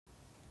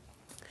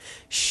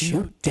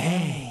Shoot,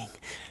 dang.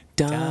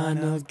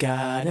 Donald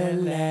got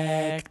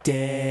elected.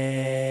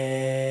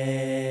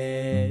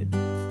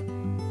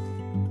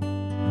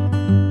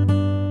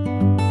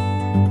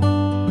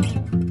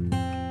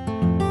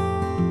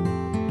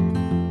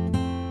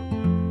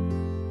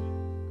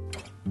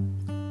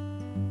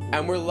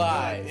 And we're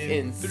live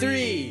in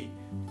 3,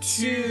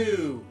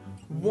 2,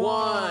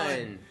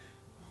 1.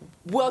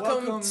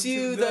 Welcome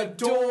to the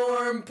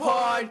Dorm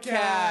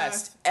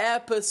Podcast,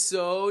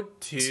 episode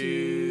 2.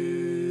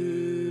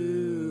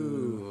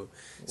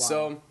 Wow.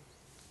 So,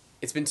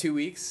 it's been 2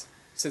 weeks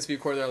since we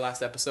recorded our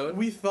last episode.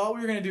 We thought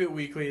we were going to do it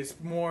weekly. It's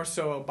more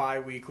so a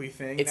bi-weekly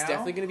thing It's now.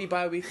 definitely going to be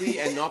bi-weekly,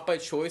 and not by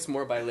choice,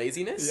 more by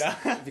laziness.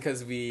 Yeah.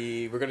 Because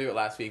we were going to do it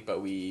last week,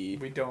 but we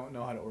don't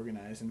know how to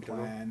organize and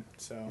plan,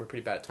 so... We're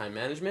pretty bad at time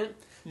management.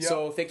 Yep.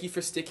 So, thank you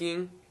for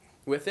sticking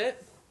with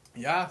it.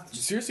 Yeah,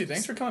 seriously,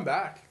 thanks for coming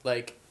back.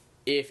 Like,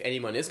 if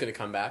anyone is going to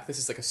come back, this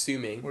is like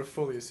assuming... We're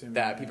fully assuming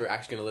that people are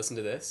actually going to listen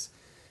to this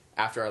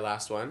after our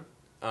last one.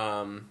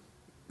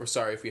 We're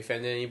sorry if we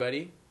offended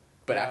anybody.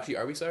 But actually,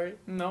 are we sorry?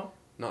 No.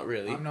 Not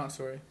really. I'm not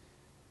sorry.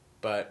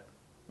 But...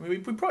 we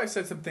probably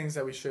said some things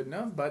that we shouldn't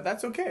have, but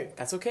that's okay.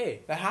 That's okay.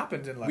 That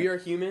happens in life. We are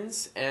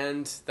humans,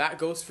 and that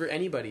goes for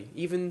anybody.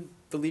 Even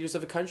the leaders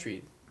of a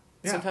country.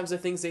 Yeah. Sometimes the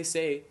things they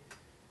say...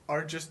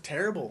 are just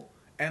terrible.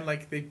 And,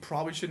 like, they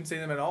probably shouldn't say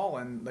them at all.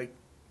 And, like,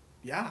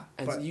 yeah.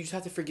 And you just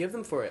have to forgive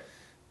them for it.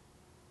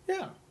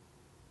 Yeah.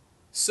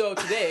 So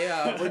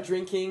today, we're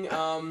drinking...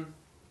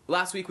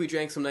 last week we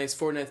drank some nice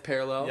 49th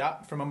Parallel.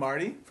 Yeah, from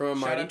Amarty.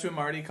 Shout out to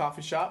Amarty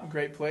Coffee Shop.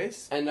 Great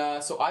place. And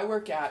so I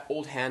work at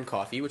Old Hand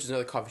Coffee, which is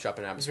another coffee shop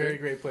in Abbotsford. Very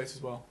great place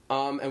as well.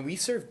 And we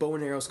serve Bow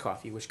and Arrows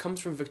coffee, which comes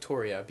from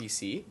Victoria,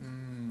 BC.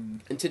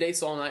 And today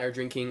Saul and I are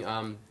drinking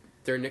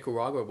their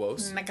Nicaragua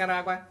Boast.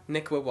 Nicaragua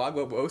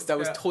Boast. That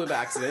was totally by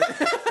accident.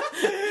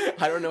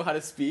 I don't know how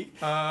to speak.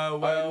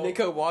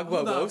 Nicaragua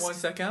Boast. Hold on 1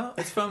 second.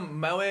 It's from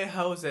Maue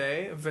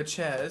Jose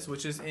Vichez,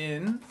 which is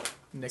in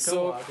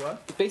Nicaragua. So,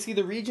 basically,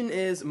 the region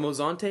is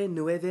Mozonte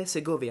Nueve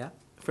Segovia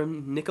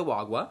from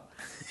Nicaragua.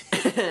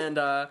 And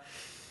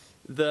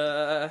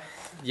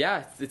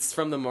it's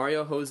from the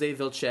Mario Jose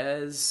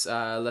Vilches,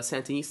 La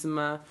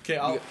Santinissima. Okay,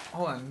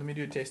 hold on. Let me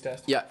do a taste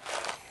test. Yeah.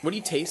 What do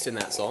you taste in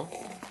that, Saul?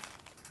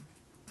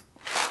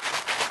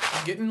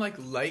 I'm getting, like,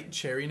 light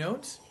cherry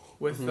notes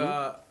with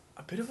a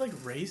bit of, like,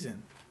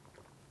 raisin.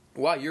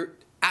 Wow, you're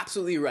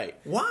absolutely right.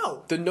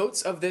 Wow! The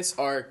notes of this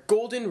are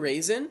golden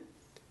raisin,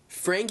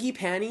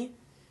 frangipani,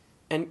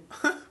 and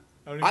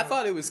I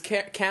thought it was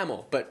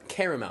camel, but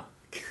caramel.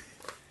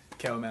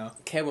 Caramel.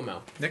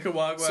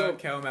 Nicaragua,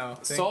 caramel.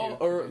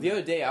 The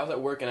other day I was at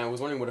work and I was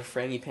wondering what a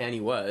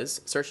frangipani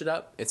was. Search it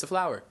up. It's a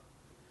flower.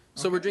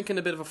 So we're drinking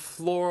a bit of a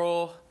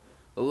floral,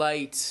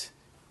 light,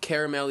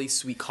 caramelly,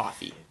 sweet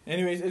coffee.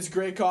 Anyways, it's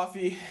great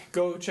coffee.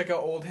 Go check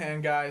out Old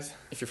Hand, guys.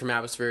 If you're from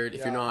Abbotsford,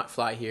 if you're not,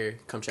 fly here.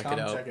 Come check it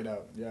out. Check it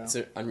out. Yeah. It's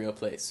an unreal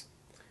place.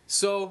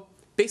 So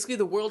basically,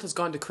 the world has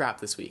gone to crap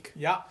this week.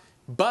 Yeah.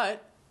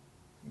 But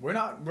we're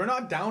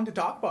not down to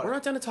talk about it. We're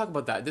not down to talk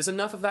about that. There's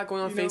enough of that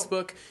going on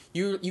Facebook.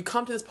 You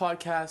come to this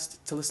podcast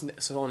to listen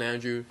to Saul and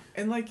Andrew.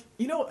 And, like,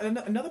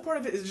 another part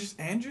of it is just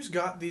Andrew's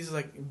got these,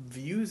 like,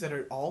 views that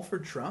are all for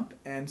Trump.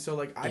 And so,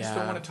 like, I just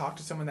don't want to talk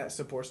to someone that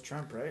supports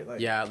Trump, right? Like,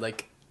 yeah,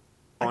 like,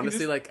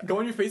 honestly, like, go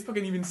on your Facebook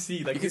and even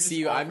see. Like, you can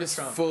see I'm just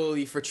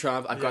fully for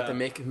Trump. I've got the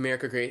Make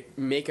America Great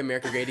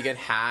Again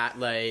hat.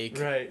 Like,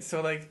 right.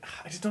 So, like,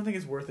 I just don't think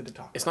it's worth it to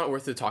talk. It's not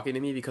worth it talking to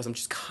me because I'm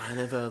just kind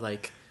of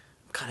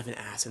an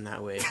ass in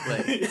that way.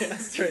 Like, yeah,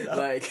 straight up.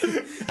 Like,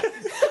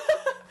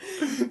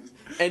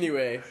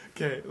 anyway.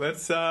 Okay,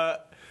 let's.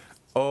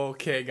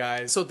 Okay,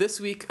 guys. So this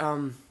week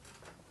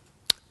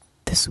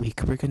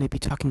we're going to be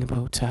talking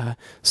about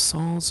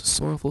Saul's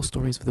sorrowful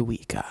stories of the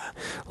week.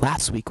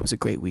 Last week was a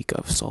great week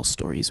of Saul's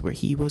stories where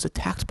he was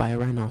attacked by a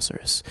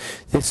rhinoceros.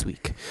 This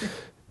week,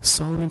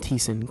 Solomon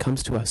Thiessen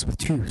comes to us with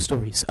 2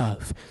 stories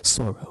of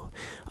sorrow.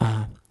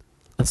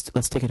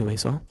 Let's take it away,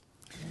 Saul.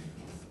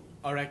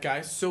 All right,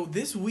 guys. So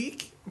this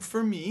week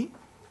for me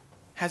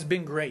has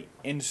been great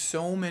in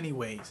so many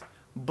ways,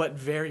 but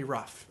very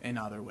rough in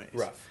other ways.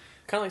 Rough.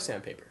 Kind of like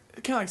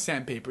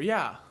sandpaper.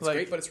 Yeah. It's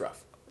great, but it's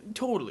rough.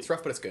 Totally. It's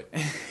rough, but it's good.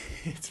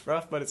 It's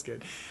rough, but it's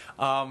good.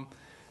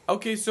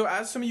 Okay, so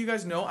as some of you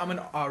guys know, I'm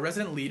a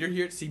resident leader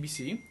here at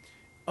CBC.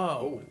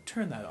 Oh,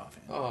 turn that off,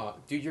 Andy. Oh,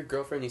 dude, your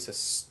girlfriend needs to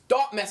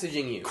stop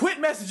messaging you. Quit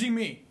messaging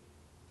me!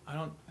 I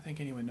don't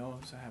think anyone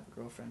knows I have a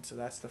girlfriend, so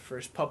that's the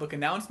first public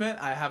announcement.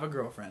 I have a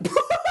girlfriend.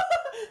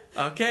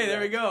 Okay, there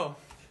we go.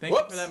 Thank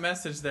you for that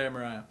message there,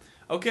 Mariah.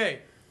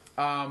 Okay,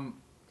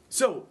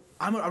 so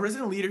I'm a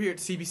resident leader here at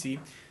CBC.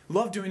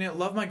 Love doing it.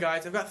 Love my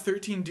guys. I've got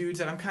 13 dudes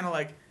that I'm kind of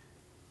like...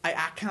 I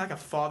act kind of like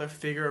a father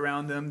figure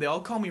around them. They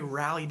all call me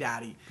Rally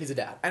Daddy. He's a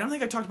dad. I don't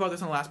think I talked about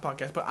this on the last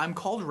podcast, but I'm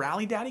called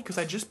Rally Daddy because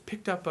I just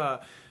picked up a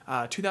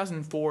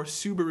 2004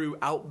 Subaru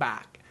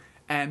Outback.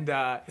 And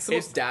it's the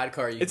most dad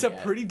car you can get. It's a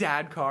pretty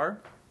dad car.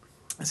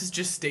 This is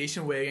just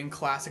station wagon,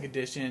 classic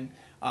edition.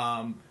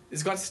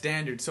 It's got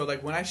standard. So,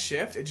 like, when I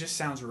shift, it just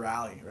sounds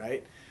rally,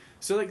 right?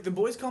 So, like, the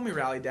boys call me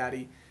Rally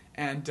Daddy.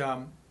 And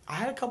I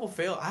had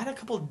a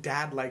couple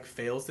dad-like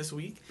fails this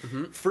week.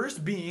 Mm-hmm.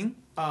 First being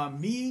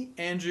me,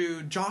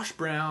 Andrew, Josh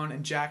Brown,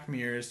 and Jack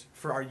Mears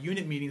for our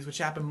unit meetings, which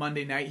happened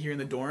Monday night here in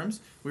the dorms.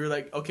 We were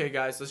like, okay,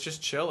 guys, let's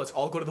just chill. Let's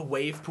all go to the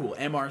wave pool,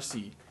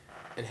 MRC.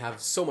 And have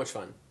so much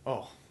fun.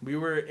 Oh,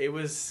 it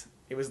was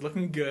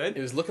looking good.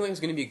 It was looking like it was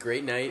going to be a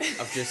great night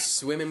of just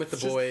swimming with the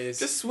boys.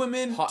 Just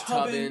swimming, hot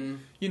tubbing,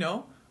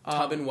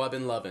 tubbing,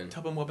 wubbing, loving.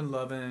 Tubbing, wubbing,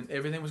 loving.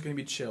 Everything was going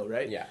to be chill,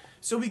 right? Yeah.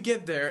 So we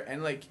get there,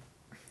 and,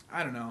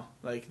 I don't know,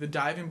 the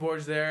diving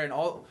board's there, and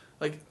all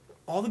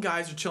the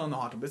guys are chilling in the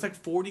hot tub. There's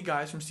 40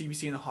 guys from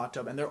CBC in the hot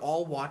tub, and they're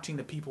all watching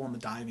the people on the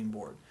diving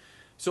board.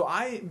 So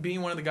I,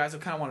 being one of the guys that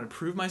kind of wanted to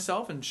prove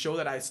myself and show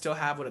that I still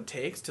have what it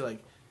takes to,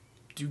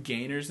 do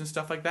gainers and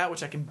stuff like that,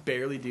 which I can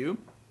barely do,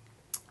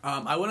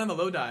 I went on the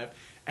low dive,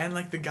 and,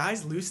 the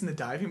guys loosened the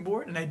diving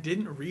board, and I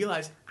didn't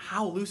realize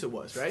how loose it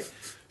was, right?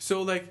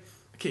 So,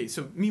 okay,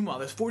 so meanwhile,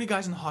 there's 40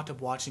 guys in the hot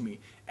tub watching me,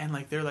 and,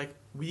 they're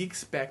we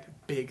expect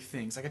big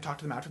things. I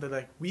talked to them after, they're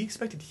like, we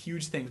expected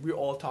huge things. We were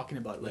all talking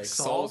about it.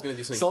 Saul was going to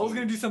do something Saul was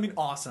going to do something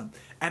awesome.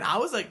 And I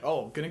was like,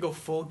 going to go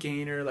full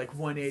gainer,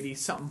 180,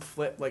 something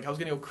flip. I was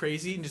going to go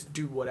crazy and just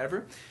do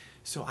whatever.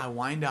 So I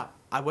wind up.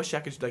 I wish I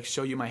could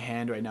show you my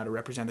hand right now to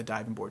represent the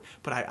diving board.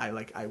 But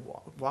I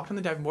walked on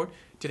the diving board,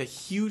 did a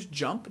huge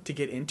jump to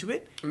get into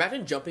it.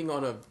 Imagine jumping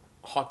on a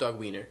hot dog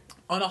wiener.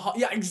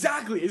 Yeah,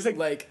 exactly. It's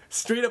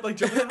straight up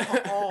jumping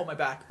on my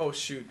back. Oh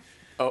shoot.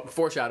 Oh,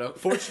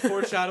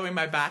 foreshadowing,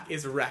 my back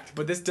is wrecked.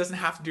 But this doesn't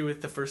have to do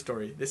with the first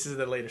story. This is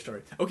the later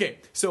story. Okay,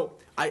 so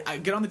I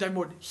get on the diving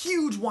board,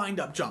 huge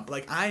wind-up jump.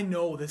 I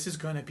know this is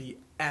going to be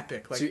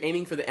epic. So you're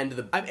aiming for the end of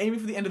the... I'm aiming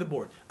for the end of the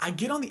board. I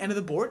get on the end of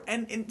the board,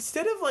 and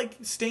instead of,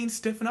 staying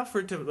stiff enough for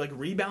it to,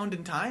 rebound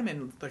in time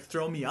and,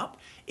 throw me up,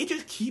 it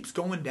just keeps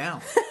going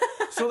down.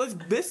 So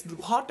this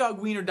hot dog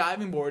wiener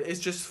diving board is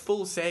just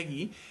full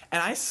saggy,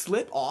 and I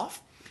slip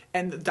off,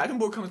 and the diving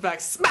board comes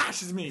back,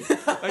 smashes me,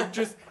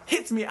 just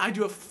hits me. I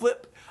do a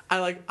flip.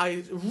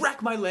 I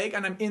wreck my leg,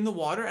 and I'm in the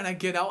water, and I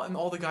get out, and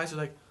all the guys are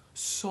like,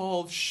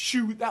 Saul,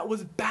 shoot, that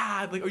was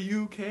bad. Are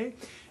you okay?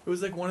 It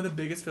was one of the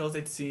biggest fails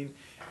they'd seen,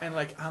 and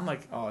I'm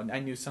oh, I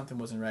knew something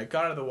wasn't right.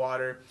 Got out of the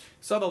water,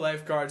 saw the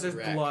lifeguards. There's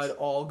Wrecked. blood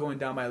all going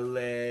down my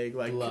leg,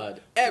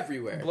 blood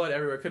everywhere. Blood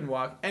everywhere. Couldn't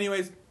walk.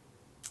 Anyways,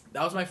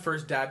 that was my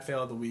first dad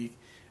fail of the week.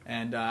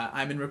 And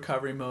I'm in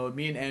recovery mode.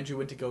 Me and Andrew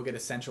went to go get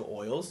essential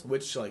oils,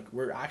 which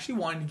we're actually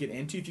wanting to get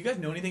into. If you guys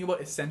know anything about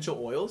essential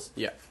oils,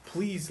 yeah,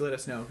 please let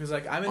us know, because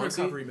I'm in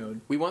honestly, recovery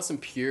mode. We want some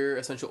pure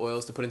essential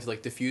oils to put into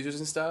diffusers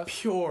and stuff.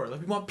 Pure,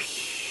 we want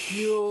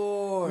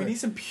pure. We need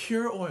some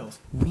pure oils.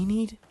 We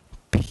need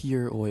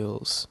pure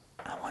oils.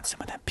 I want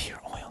some of that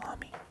pure oil on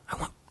me. I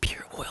want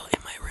pure oil in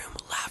my room.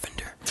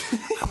 Lavender.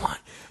 I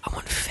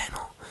want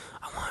fennel.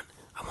 I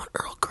want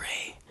Earl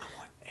Grey. I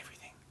want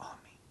everything on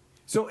me.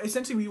 So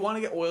essentially, we want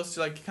to get oils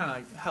to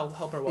kind of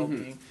help our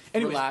well-being. Mm-hmm.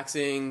 Anyways,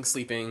 relaxing,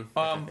 sleeping.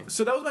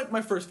 So that was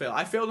my first fail.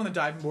 I failed on the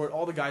diving board.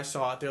 All the guys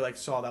saw it. They're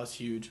Saul, that was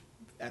huge,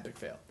 epic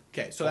fail.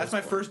 Okay, so that's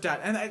my first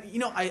dad, and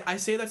I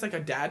say that's a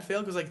dad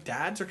fail because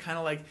dads are kind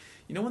of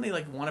when they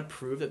want to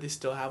prove that they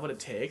still have what it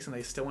takes and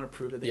they still want to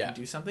prove that they can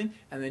do something,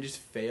 and they just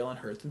fail and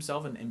hurt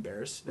themselves and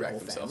embarrass their whole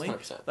family.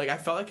 100%. I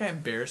felt like I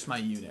embarrassed my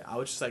unit. I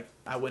was just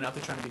I went out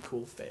there trying to be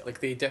cool, fail.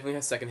 They definitely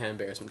have secondhand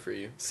embarrassment for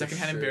you.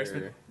 Secondhand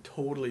embarrassment,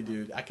 totally,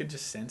 dude. I could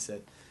just sense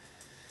it.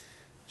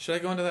 Should I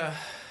go into the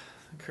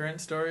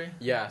current story?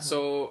 Yeah.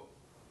 So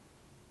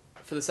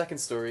for the second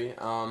story,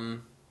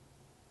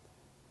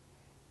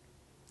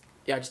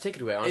 yeah, just take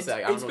it away. Honestly,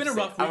 it's been a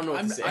rough week.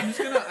 I'm just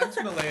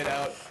gonna lay it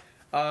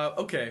out.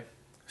 Okay,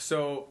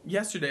 so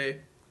yesterday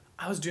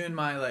I was doing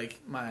my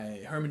my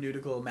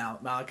hermeneutical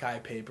Malachi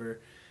paper,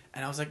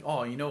 and I was like,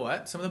 oh, you know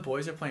what? Some of the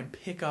boys are playing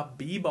pickup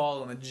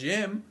b-ball in the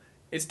gym.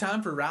 It's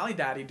time for Rally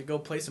Daddy to go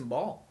play some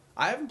ball.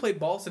 I haven't played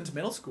ball since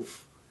middle school,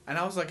 and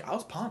I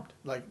was pumped.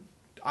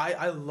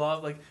 I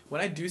love when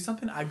I do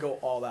something, I go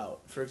all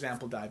out. For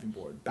example, diving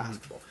board,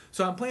 basketball. Mm-hmm.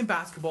 So I'm playing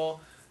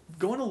basketball.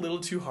 Going a little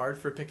too hard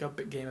for a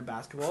pickup game of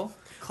basketball.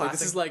 Classic.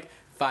 This is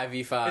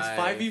 5v5.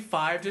 It's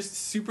 5v5, just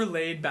super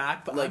laid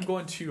back, but I'm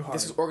going too hard.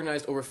 This was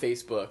organized over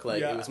Facebook.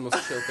 It was the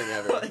most chill thing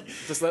ever.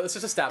 Let's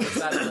just establish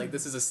that.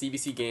 This is a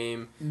CBC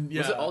game.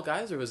 Yeah. Was it all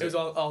guys or was it? It was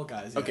all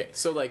guys. Yeah. Okay,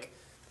 so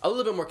a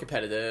little bit more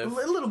competitive. A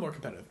little more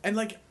competitive, and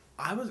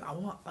I don't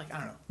know.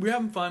 We were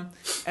having fun,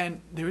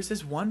 and there was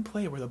this one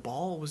play where the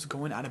ball was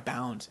going out of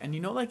bounds, and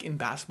in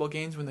basketball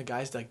games when the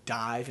guys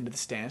dive into the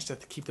stands to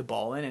keep the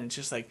ball in, and it's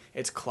just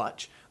it's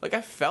clutch.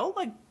 I felt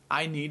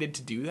I needed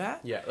to do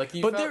that. Yeah,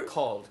 you felt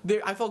called.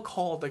 I felt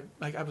called,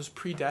 I was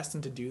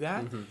predestined to do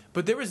that,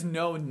 but there was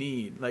no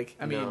need.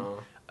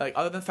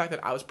 Other than the fact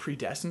that I was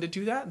predestined to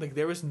do that,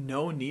 there was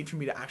no need for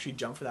me to actually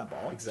jump for that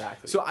ball.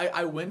 Exactly. So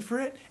I went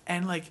for it,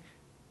 and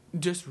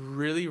just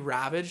really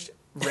ravaged.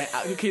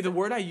 Okay, the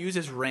word I use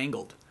is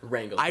wrangled.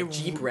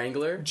 Jeep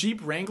Wrangler?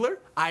 Jeep Wrangler.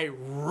 I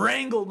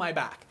wrangled my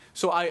back.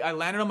 So I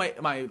landed on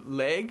my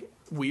leg,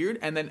 weird,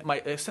 and then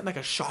it sent a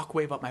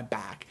shockwave up my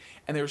back.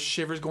 And there were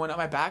shivers going up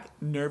my back.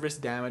 Nervous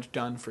damage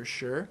done for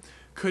sure.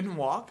 Couldn't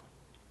walk.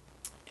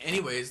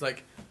 Anyways,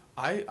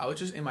 I was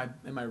just in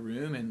my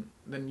room, and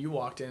then you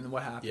walked in, and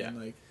what happened? Yeah.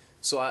 Like,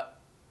 So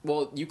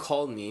you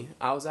called me.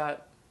 I was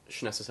at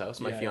Shanessa's house,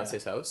 my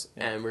fiance's house,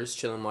 and we're just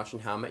chilling, watching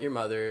How I Met Your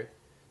Mother,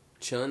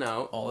 chilling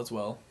out. all is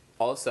well.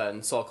 All of a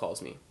sudden, Saul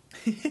calls me.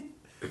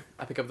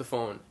 I pick up the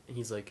phone, and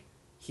he's like,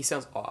 he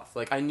sounds off.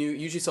 Like, I knew,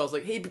 usually Saul's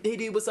like, hey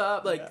dude, what's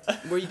up? Like,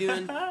 what are you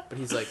doing? But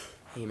he's like,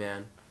 hey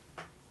man.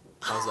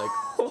 I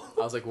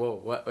was like, whoa,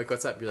 what? Like,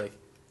 what's up? You're like,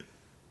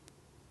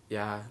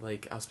 yeah,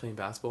 like, I was playing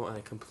basketball, and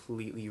I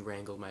completely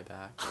wrangled my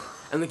back.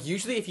 And like,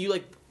 usually if you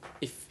like,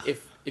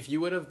 if you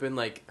would have been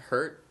like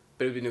hurt,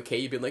 but it would have been okay,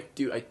 you'd been like,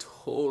 dude, I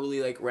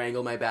totally like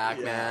wrangled my back,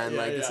 man.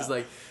 Like, this is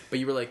like, but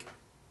you were like,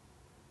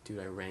 dude,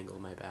 I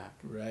wrangled my back.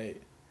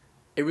 Right.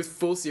 It was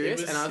full serious,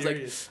 It was and I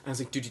serious. was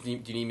like, dude, do you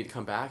need me to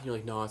come back? And you're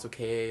like, no, it's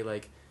okay.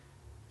 Like,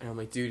 and I'm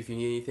like, dude, if you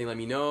need anything, let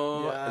me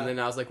know. Yeah. And then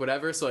I was like,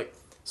 whatever. So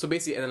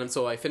basically, and then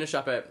so I finish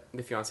up at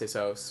the fiance's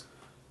house,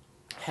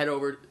 head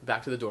over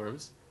back to the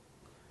dorms,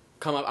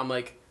 come up. I'm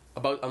like,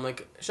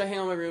 should I hang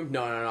out in my room?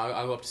 No.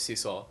 I'll go up to see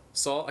Saul.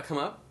 Saul, I come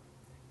up.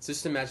 So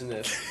just imagine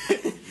this.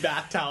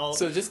 Bath towel.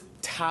 So just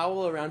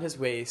towel around his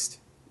waist,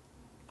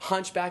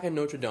 hunchback at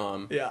Notre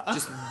Dame. Yeah.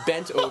 Just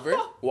bent over,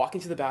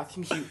 walking to the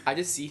bathroom. I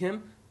just see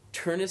him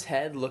turn his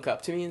head, look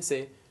up to me, and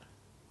say,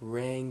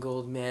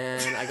 "Wrangled,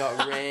 man. I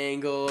got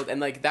wrangled."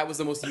 And like that was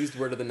the most used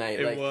word of the night.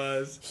 It like,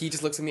 was. He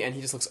just looks at me and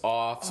he just looks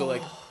off. So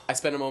like I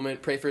spend a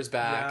moment, pray for his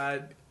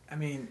back. Yeah, I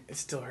mean, it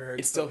still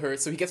hurts. It still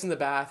hurts. So he gets in the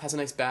bath, has a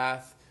nice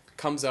bath,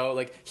 comes out.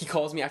 Like he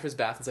calls me after his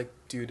bath. And's like,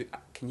 "Dude,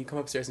 can you come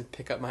upstairs and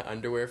pick up my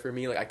underwear for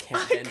me? Like I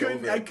can't bend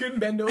over." I couldn't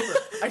bend over.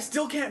 I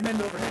still can't bend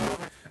over.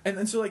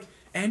 And so like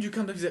Andrew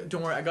comes up. He's like,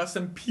 "Don't worry, I got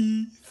some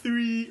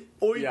P3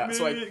 ointment." Yeah,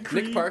 so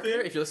cream Nick Parker,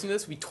 thing. if you're listening to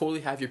this, we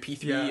totally have your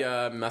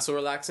P3 muscle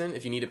relaxant.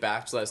 If you need it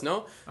back, just let us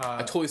know. I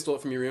totally stole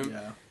it from your room.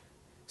 Yeah.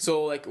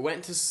 So like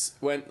went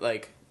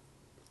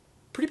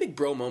pretty big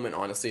bro moment,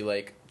 honestly.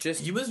 Like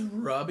just He was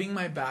rubbing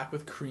my back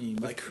with cream,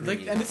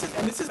 cream. and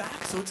this is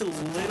back, so it's a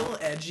little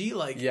edgy.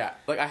 Like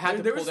like I had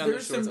to pull down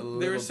the shorts a little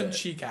bit. There was some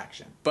cheek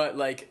action. But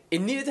like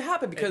it needed to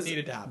happen because It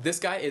needed to happen. this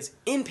guy is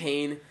in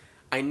pain.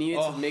 I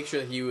needed to make sure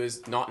that he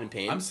was not in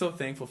pain. I'm so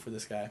thankful for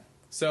this guy.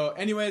 So,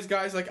 anyways,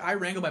 guys, like I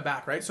wrangled my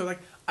back, right? So, like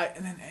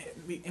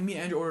me and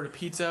Andrew ordered a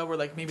pizza. We're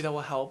like, maybe that will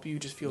help you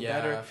just feel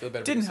better. Feel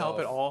better. Didn't help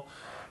at all.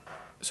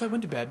 So I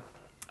went to bed,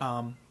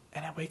 and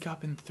I wake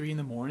up in 3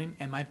 a.m,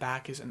 and my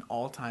back is an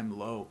all-time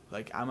low.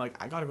 Like I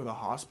gotta go to the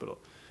hospital.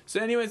 So,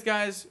 anyways,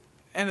 guys,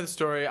 end of the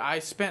story. I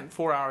spent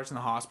 4 hours in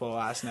the hospital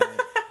last night,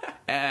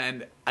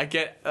 and I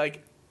get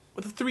like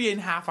with a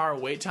 3.5 hour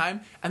wait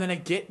time, and then I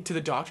get to the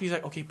doctor. He's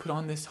like, "Okay, put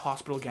on this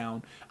hospital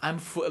gown."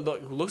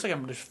 Looks like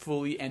I'm just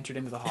fully entered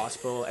into the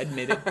hospital,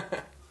 admitted.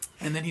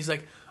 And then he's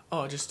like,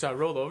 "Oh, just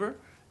roll over."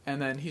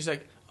 And then he's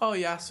like, "Oh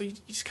yeah, so you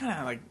just kind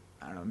of like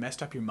I don't know,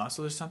 messed up your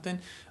muscle or something."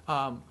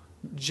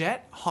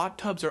 Jet hot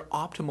tubs are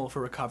optimal for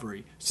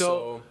recovery.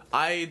 So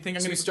I think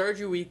I'm So gonna you started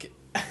your week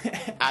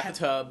at the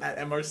tub at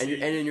MRC. and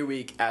you're ending your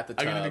week at the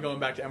tub. I'm gonna be going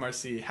back to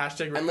MRC.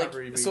 Hashtag And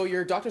recovery like, week. so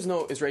your doctor's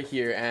note is right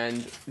here,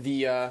 and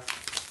the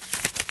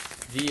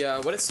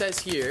what it says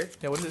here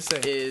Yeah, what does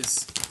it say?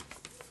 is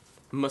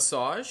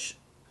massage,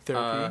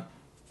 Therapy.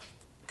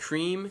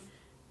 cream,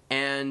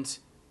 and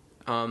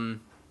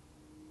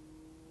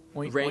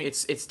Oint-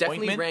 it's definitely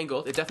ointment?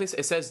 wrangled.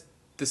 It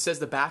says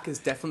the back is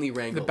definitely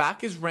wrangled. The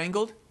back is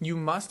wrangled. You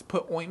must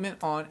put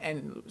ointment on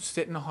and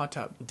sit in a hot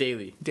tub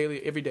daily.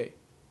 every day.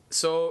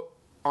 So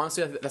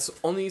honestly, that's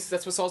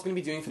what Saul's gonna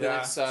be doing for the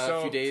next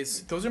few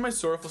days. Those are my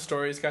sorrowful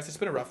stories, guys. It's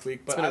been a rough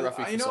week, but been a rough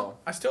week for Saul.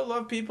 I still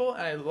love people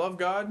and I love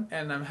God,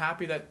 and I'm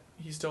happy that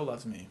He still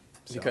loves me.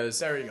 So, Because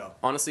there you go.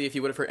 Honestly, if he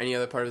would have hurt any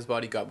other part of his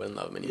body, God wouldn't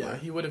love him anymore. Yeah,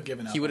 He would have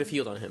given up. He would have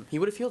healed on him. He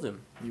would have healed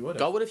him. He would have.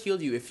 God would have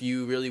healed you if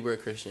you really were a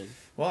Christian.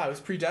 Well, I was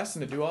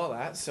predestined to do all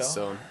that,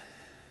 so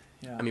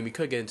yeah. I mean, we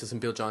could get into some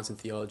Bill Johnson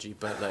theology,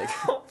 but like,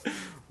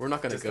 we're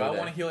not going to Does go God there.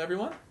 want to heal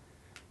everyone?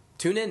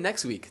 Tune in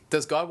next week.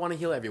 Does God want to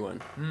heal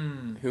everyone?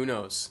 Who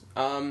knows?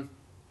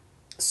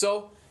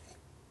 So,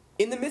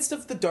 in the midst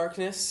of the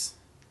darkness,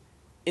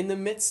 in the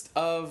midst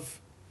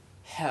of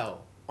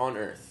hell on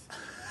earth,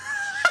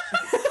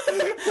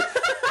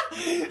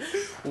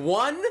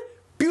 one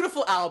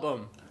beautiful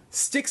album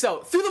sticks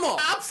out through them all.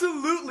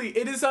 Absolutely,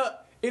 it is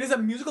a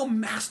musical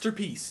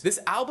masterpiece. This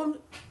album,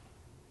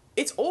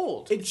 it's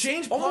old. It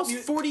changed almost pop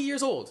mu- 40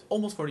 years old.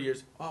 Almost 40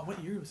 years. Oh,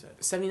 what year was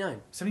that?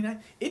 79. 79.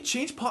 It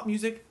changed pop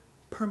music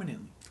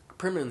permanently.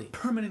 Permanently.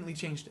 Permanently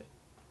changed it.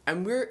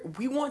 And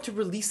we want to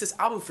release this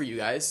album for you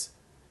guys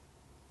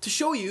to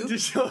show you To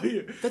show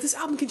you. that this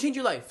album can change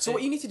your life. So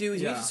what you need to do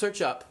is you need to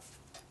search up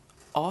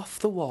Off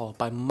the Wall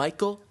by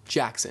Michael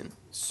Jackson.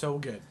 So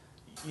good.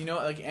 You know,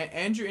 like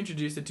Andrew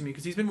introduced it to me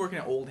because he's been working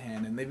at Old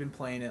Hand and they've been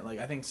playing it. Like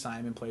I think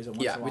Simon plays it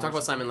once. Yeah, in a we while talked or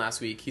about something. Simon last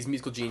week. He's a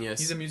musical genius.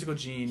 He's a musical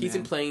genius. He's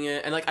been playing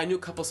it, and like I knew a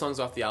couple songs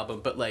off the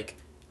album, but like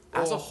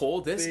as a whole,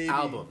 this baby.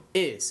 album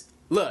is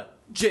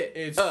legit.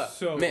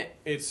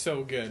 It's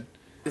so good.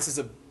 This is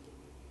a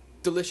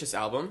delicious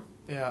album.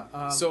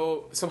 Yeah.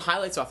 So some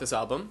highlights off this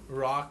album: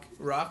 rock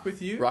with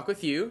you. Rock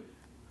with You.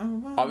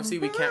 Obviously,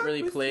 we can't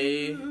really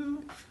play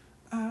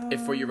it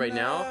for you right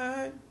now.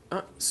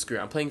 Screw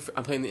it. I'm playing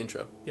the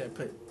intro. Yeah,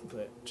 play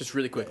it. Just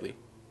really quickly.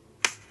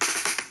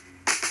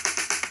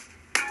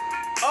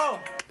 Oh!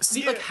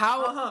 See, yeah, like,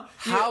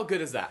 how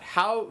good is that?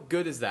 How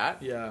good is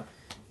that? Yeah.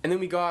 And then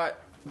we got...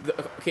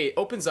 it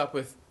opens up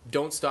with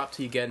Don't Stop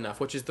Till You Get Enough,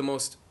 which is the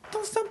most...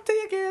 Don't stop till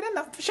you get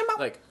enough. Fish 'em out.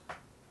 Like...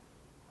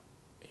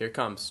 Here it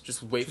comes.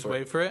 Just wait for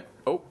wait it. for it.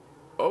 Oh.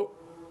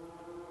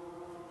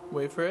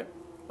 Wait for it.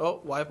 Oh,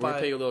 Wi-Fi. We're going to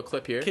play a little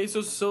clip here. Okay,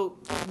 so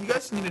you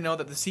guys need to know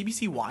that the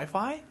CBC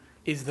Wi-Fi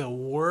is the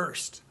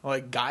worst.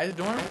 Like, guys'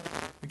 dorm,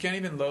 we can't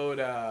even load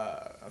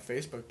a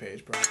Facebook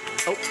page properly.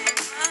 Oh.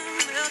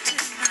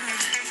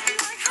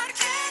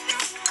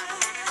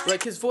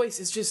 Like, his voice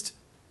is just...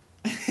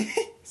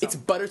 It's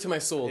butter to my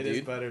soul, dude. It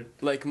is buttered.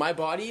 Like, my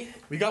body...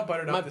 We got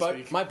buttered up this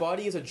week. My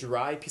body is a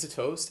dry piece of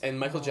toast, and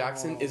Michael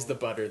Jackson is the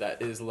butter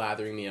that is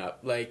lathering me up.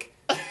 Like...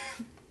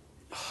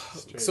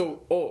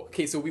 So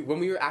when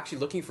we were actually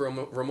looking for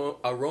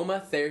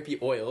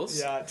aromatherapy oils...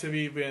 Yeah, to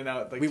be being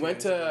out... Like, we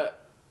went to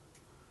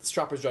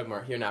Stropper's Drug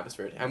Mart here in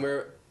Abbotsford, and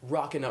we're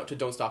rocking out to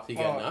Don't Stop Till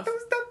You Get Enough.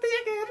 Don't stop till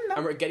you get enough.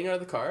 And we're getting out of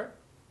the car,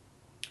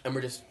 and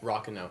we're just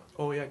rocking out.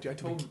 Oh, yeah, dude, I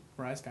told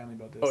Mariah's family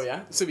about this. Oh,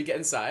 yeah? So we get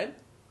inside,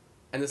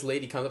 and this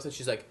lady comes up and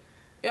she's like,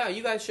 yeah,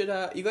 you guys should...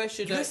 You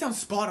guys sound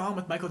spot on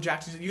with Michael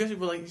Jackson. You guys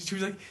were like... She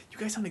was like, you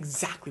guys sound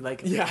exactly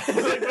like... Yeah.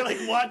 we're like,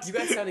 what? You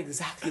guys sound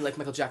exactly like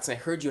Michael Jackson. I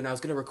heard you, and I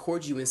was going to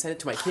record you and send it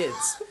to my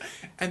kids.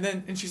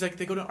 And she's like,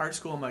 they go to art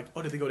school. I'm like,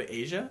 oh, did they go to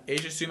Asia?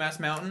 Asia Sumas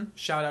Mountain.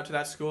 Shout out to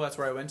that school. That's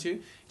where I went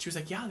to. She was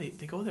like, yeah,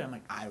 they go there. I'm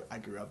like, I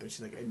grew up there.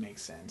 She's like, it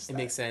makes sense. It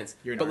makes sense.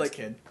 You're an but arts like,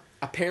 kid.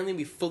 Apparently,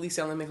 we fully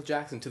sound like Michael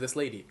Jackson to this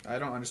lady. I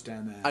don't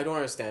understand that. I don't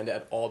understand it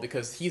at all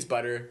because he's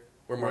butter.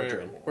 We're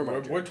margarine. We're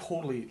margarine. We're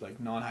totally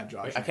like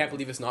non-hydrogenated. I can't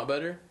believe it's not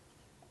butter.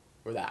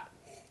 We're that.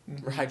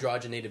 Mm-hmm. We're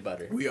hydrogenated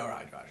butter. We are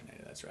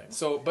hydrogenated. That's right.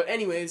 So, but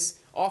anyways,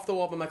 Off the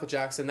Wall by Michael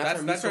Jackson. That's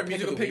our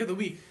musical pick of the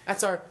week.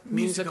 That's our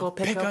musical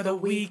pick of the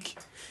week.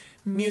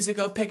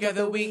 Musical pick of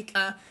the week.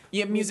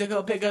 Yeah,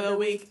 musical pick of the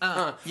week.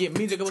 Yeah,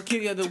 musical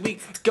pick of the week.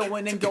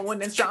 Going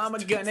and strong.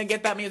 We're gonna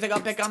get that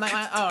musical pick on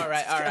the. All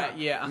right.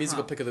 Yeah.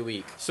 Musical pick of the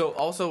week. So,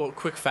 also a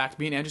quick fact: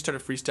 me and Andrew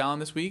started freestyling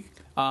this week.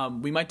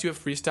 We might do a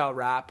freestyle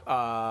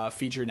rap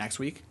feature next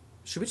week.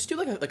 Should we just do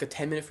like a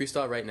 10-minute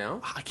freestyle right now?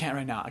 I can't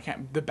right now. I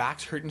can't. The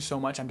back's hurting so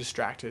much. I'm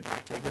distracted.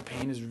 Like, the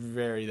pain is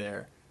very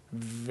there.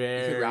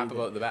 Very. You can rap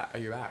about the back.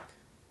 Your back.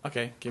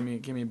 Okay, give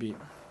me a beat.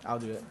 I'll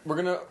do it.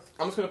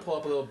 I'm just gonna pull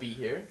up a little beat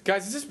here,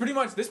 guys. This is pretty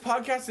much this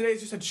podcast today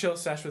is just a chill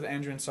sesh with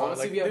Andrew and Saul.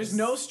 Honestly, like, there's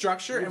no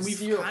structure, and we've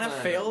kind of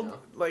failed right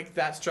like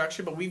that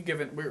structure. But we're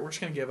just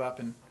gonna give up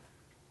and.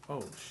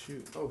 Oh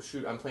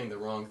shoot! I'm playing the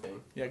wrong thing.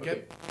 Yeah,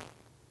 okay.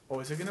 Oh,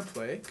 is it gonna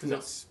play? Because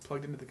it's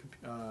plugged into the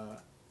computer.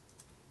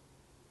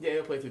 Yeah,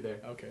 it'll play through there.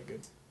 Okay,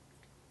 good.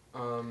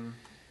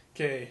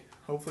 Okay,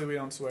 hopefully we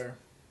don't swear.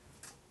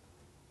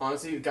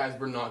 Honestly, guys,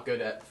 we're not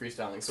good at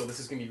freestyling, so this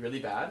is gonna be really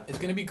bad. It's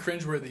gonna be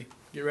cringeworthy.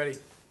 Get ready.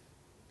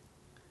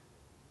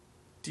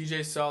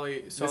 DJ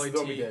Solly This is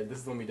what we did. This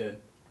is what we did.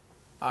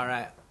 All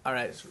right.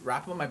 So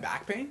rap about my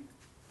back pain.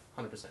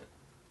 100%.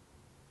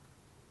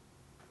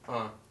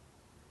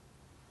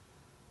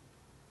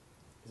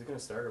 Is it gonna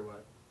start or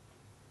what?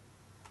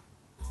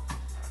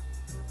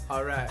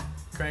 All right,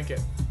 crank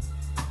it.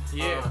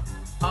 Yeah.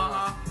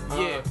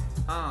 Yeah.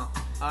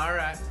 All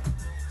right.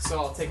 So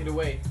I'll take it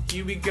away.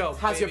 Here we go.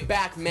 How's baby. your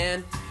back,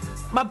 man?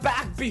 My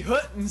back be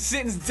hurting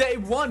since day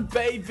one,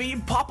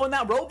 baby. Pop on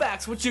that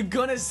rollbacks, what you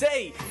gonna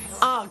say?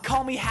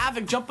 Call me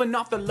Havoc, jumping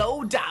off the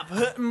low dive,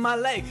 hurting my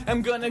leg.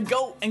 I'm gonna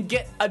go and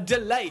get a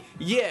delay.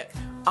 Yeah.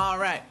 All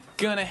right.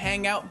 Gonna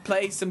hang out,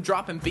 play some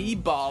dropping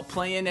b-ball.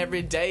 Playing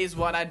every day is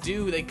what I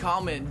do. They call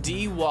me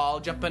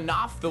D-Wall, jumping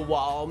off the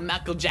wall.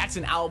 Michael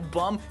Jackson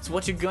album. It's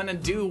what you're gonna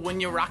do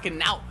when you're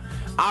rocking out.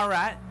 All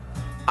right.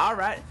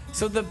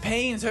 So the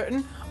pain's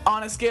hurting.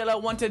 On a scale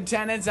of 1 to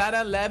 10, it's at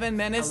 11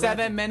 minutes,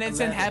 7 minutes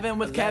in heaven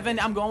with 11. Kevin.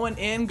 I'm going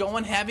in,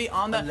 going heavy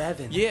on the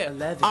 11. Yeah.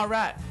 11. All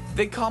right.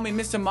 They call me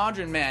Mr.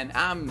 Modern Man.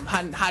 I'm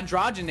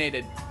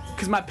hydrogenated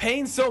because my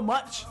pain's so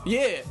much.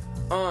 Yeah.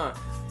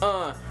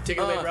 Take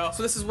it away, bro.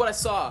 So this is what I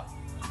saw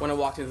when I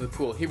walked into the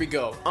pool. Here we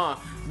go.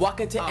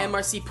 Walk into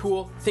MRC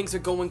pool. Things are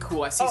going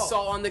cool. I see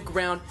Saul on the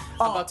ground,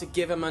 about to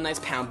give him a nice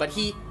pound, but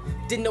he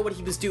didn't know what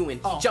he was doing.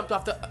 He jumped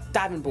off the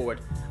diving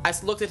board. I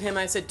looked at him and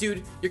I said,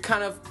 dude, you're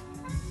kind of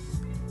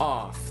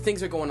off.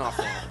 Things are going off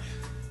now.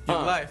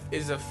 Your life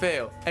is a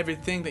fail.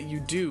 Everything that you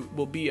do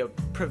will be a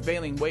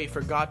prevailing way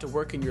for God to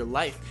work in your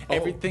life.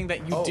 Everything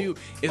that you do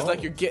is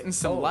like you're getting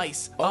some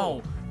lice.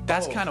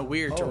 That's kind of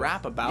weird to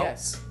rap about.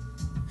 Yes.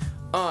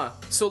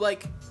 So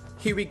like,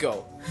 here we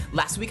go.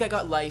 Last week I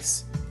got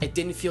lice. It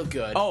didn't feel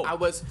good. I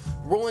was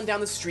rolling down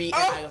the street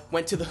and I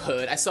went to the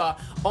hood. I saw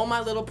all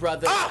my little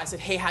brothers. I said,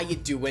 hey, how you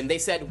doing? They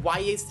said, why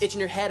is itching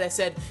your head? I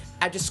said,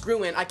 I'm just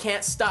screwing. I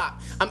can't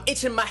stop. I'm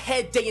itching my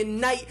head day and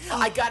night.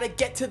 I gotta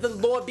get to the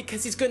Lord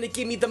because he's gonna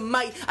give me the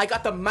might. I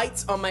got the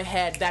mites on my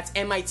head. That's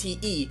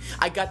M-I-T-E.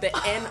 I got the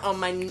N on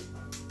my...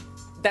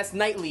 That's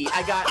Nightly.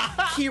 I got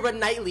Keira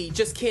Knightley.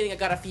 Just kidding, I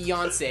got a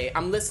fiance.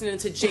 I'm listening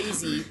to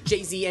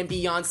Jay-Z and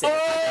Beyonce.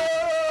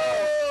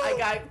 I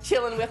guy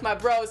chilling with my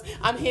bros.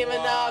 I'm hemming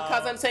out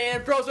because I'm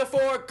saying bros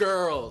before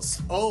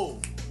girls. Oh,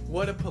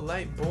 what a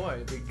polite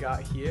boy we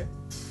got here.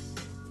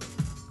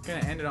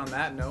 Gonna end it on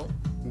that note.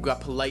 We got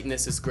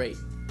politeness is great.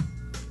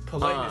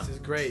 Politeness is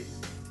great.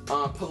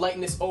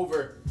 Politeness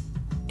over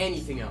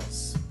anything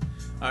else.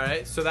 All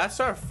right, so that's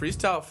our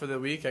freestyle for the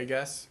week, I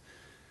guess.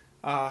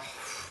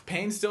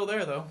 Pain's still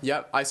there though.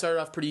 Yep, I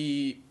started off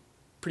pretty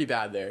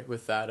bad there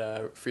with that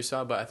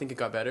freestyle, but I think it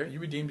got better. You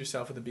redeemed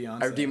yourself with the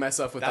Beyonce. I redeemed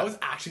myself with that. That was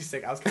actually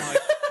sick. I was kind of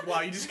like,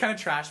 wow, you just kind of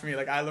trashed me.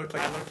 Like I looked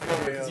like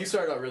a because you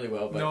started out really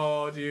well. But...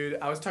 No, dude,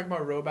 I was talking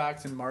about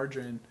Robax and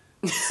margarine.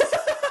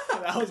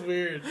 That was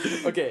weird.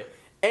 Okay.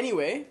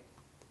 Anyway,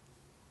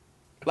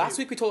 last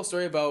week we told a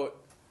story about.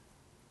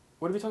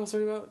 What did we tell a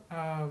story about?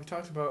 We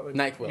talked about like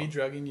NyQuil. me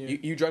drugging you.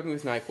 You drugged me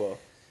with NyQuil.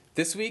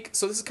 This week,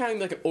 so this is kind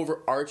of like an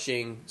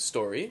overarching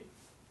story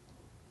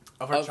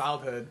of our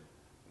childhood.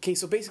 Okay,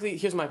 so basically,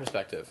 here's my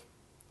perspective.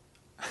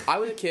 I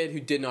was a kid who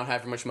did not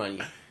have much money.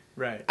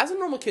 Right. As a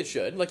normal kid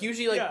should. Like,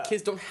 usually,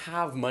 kids don't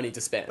have money to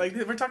spend. Like,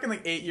 we're talking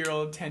like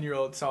 8-year-old,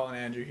 10-year-old Saul and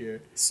Andrew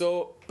here.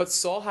 So, but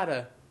Saul had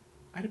a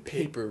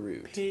paper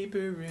route.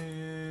 Paper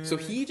route. So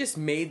he just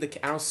made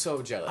I was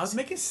so jealous. I was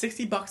making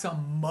 $60 a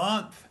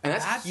month. And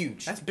that's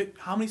huge. That's big.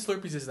 How many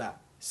Slurpees is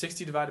that?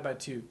 60 divided by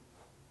 2.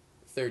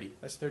 30.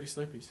 That's 30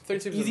 Slurpees.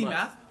 30 Slurpees Easy a month.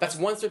 math. That's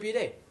one Slurpee a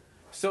day.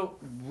 So,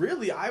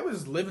 really, I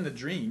was living the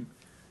dream.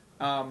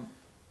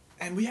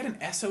 And we had an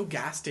Esso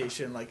gas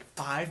station, like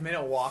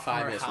 5-minute walk from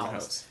our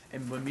house.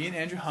 And when me and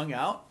Andrew hung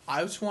out,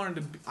 I wanted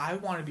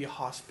to be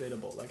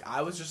hospitable. Like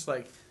I was just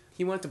like,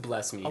 he wanted to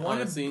bless me.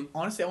 Honestly,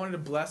 I wanted to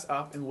bless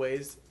up in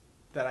ways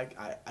that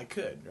I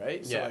could,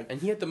 right? Yeah. So like,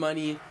 and he had the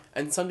money,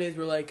 and some days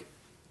we're like,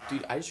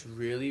 dude, I just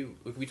really,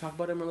 we talk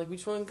about it and we're like, we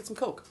just want to get some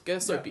Coke, get a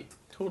Slurpee. Yeah,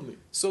 totally.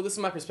 So this is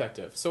my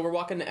perspective. So we're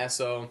walking to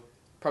Esso,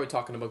 probably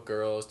talking about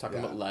girls, talking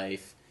about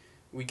life.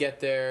 We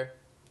get there.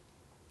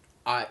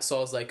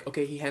 Saul's like,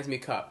 okay, he hands me a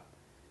cup.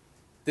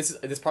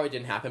 This probably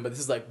didn't happen, but this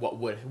is like what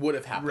would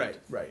have happened.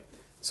 Right.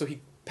 So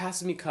he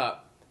passes me a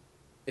cup.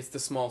 It's the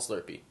small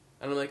Slurpee.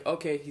 And I'm like,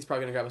 okay, he's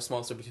probably going to grab a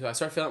small Slurpee too. So I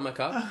start filling up my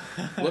cup.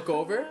 Look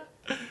over.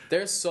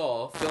 There's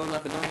Saul filling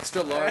up an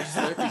extra large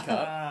Slurpee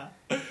cup.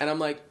 And I'm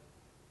like,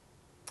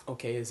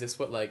 okay, is this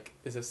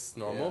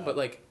normal? Yeah. But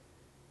like,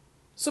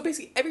 so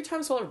basically every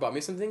time Saul ever bought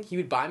me something, he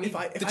would buy me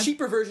the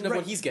cheaper version of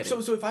what he's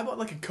getting. So if I bought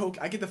like a Coke,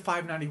 I get the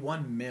 $5.91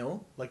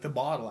 ml, like the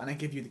bottle, and I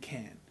give you the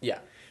can. Yeah.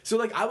 So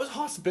like I was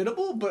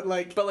hospitable, but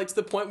like to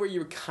the point where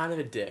you were kind of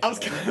a dick. I was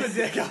kind of a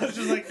dick. I was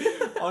just like,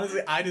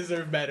 honestly, I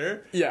deserve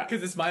better. Yeah.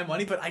 Because it's my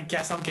money, but I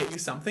guess I'll get you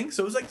something.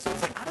 So it was like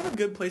I have a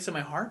good place in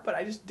my heart, but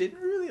I just didn't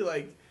really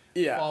like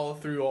follow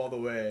through all the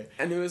way.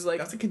 And it was like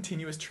that's a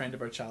continuous trend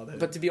of our childhood.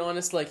 But to be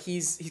honest, like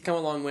he's come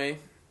a long way.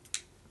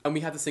 And we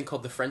have this thing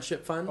called the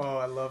Friendship Fund. Oh,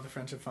 I love the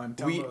Friendship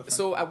Fund.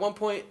 So at one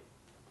point,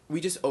 we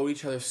just owed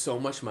each other so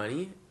much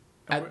money.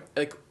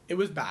 It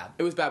was bad.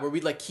 It was bad where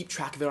we'd like keep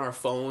track of it on our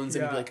phones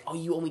and we'd be like, oh,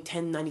 you owe me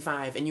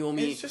 $10.95 and you owe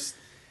me. It just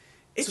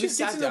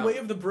gets in the way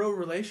of the bro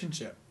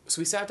relationship. So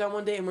we sat down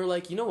one day and we're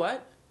like, you know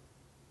what?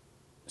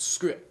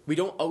 Screw it. We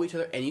don't owe each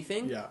other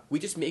anything. Yeah. We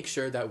just make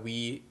sure that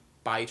we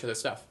buy each other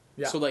stuff.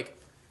 Yeah. So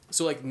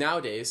like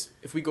nowadays,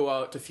 if we go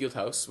out to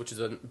Fieldhouse, which is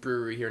a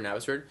brewery here in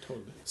Abbotsford,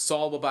 totally.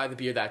 Saul will buy the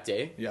beer that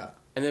day. Yeah.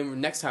 And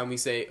then next time we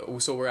say,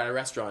 so we're at a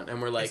restaurant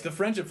and we're like... It's the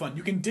Friendship Fund.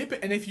 You can dip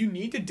it, and if you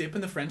need to dip in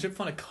the Friendship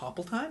Fund a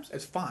couple times,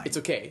 it's fine. It's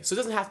okay. So it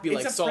doesn't have to be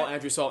like Saul,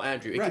 Andrew, Saul,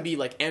 Andrew. It could be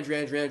like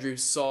Andrew,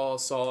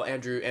 Saul,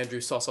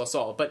 Andrew,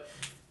 Saul. But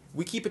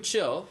we keep it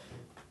chill.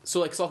 So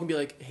like Saul can be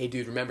like, hey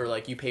dude, remember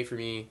like you paid for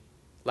me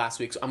last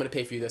week, so I'm going to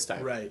pay for you this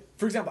time. Right.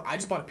 For example, I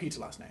just bought a pizza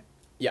last night.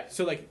 Yeah.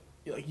 So like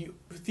you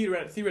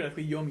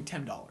theoretically you owe me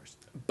 $10.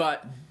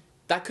 But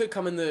that could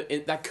come in the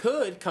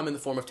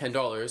form of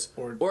 $10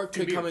 or it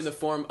could come in the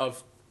form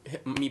of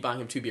me buying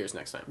him 2 beers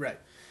next time. Right.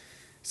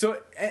 So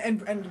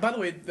and by the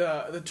way,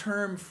 the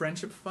term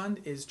Friendship Fund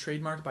is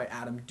trademarked by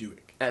Adam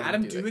Duick.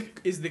 Adam Duick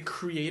is the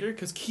creator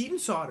because Keaton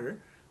Sauter,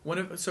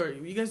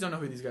 you guys don't know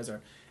who these guys are.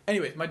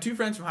 Anyways, my 2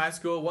 friends from high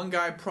school, one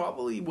guy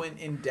probably went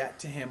in debt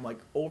to him like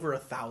over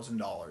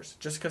 $1,000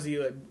 just because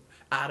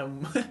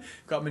Adam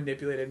got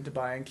manipulated into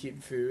buying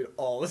Keaton food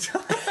all the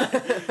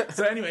time.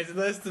 So anyways,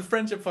 the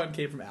Friendship Fund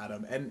came from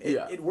Adam, and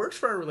it works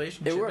for our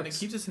relationship, and it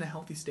keeps us in a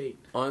healthy state.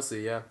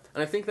 Honestly, yeah.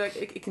 And I think that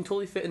it can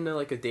totally fit into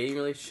like a dating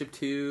relationship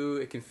too.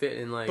 It can fit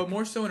in like... But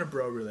more so in a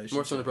bro relationship.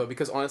 More so in a bro,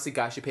 because honestly,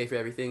 guys should pay for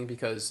everything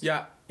because...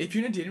 Yeah, if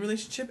you're in a dating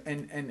relationship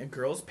and a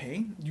girl's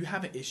paying, you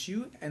have an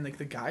issue, and like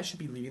the guy should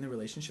be leading the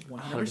relationship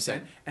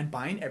 100% and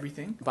buying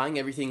everything. Buying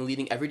everything,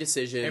 leading every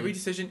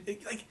decision.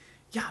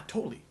 Yeah,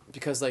 totally.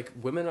 Because, like,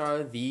 women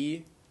are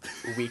the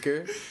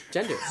weaker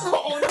gender.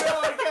 Oh, no,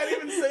 I can't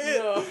even say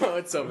it. No,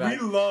 it's so bad.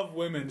 We love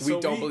women. We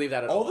don't believe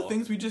that at all. All the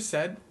things we just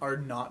said are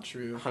not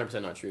true.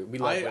 100% not true. We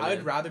love women.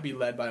 I'd rather be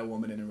led by a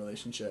woman in a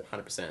relationship.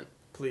 100%.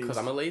 Please. Because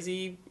I'm a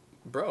lazy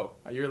bro.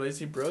 You're a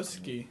lazy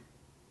broski.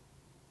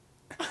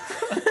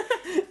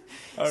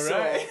 All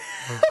right.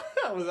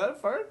 Was that a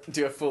fart?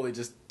 Dude, I fully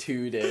just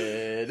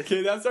Tooted.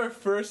 Okay, that's our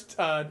first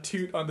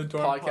toot on the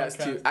dorm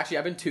podcast. Toot. Actually,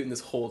 I've been tooting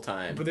this whole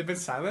time. But they've been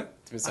silent?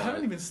 It's been silent. I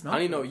haven't even smelled I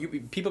don't even it.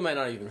 know. People might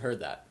not have even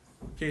heard that.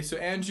 Okay, so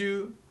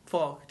Andrew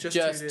Falk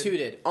just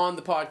tooted on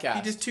the podcast.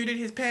 He just tooted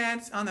his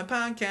pants on the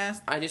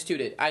podcast. I just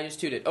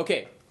tooted.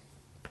 Okay.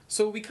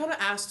 So we kind of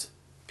asked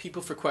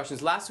people for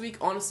questions last week.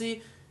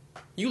 Honestly,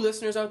 you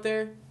listeners out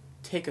there,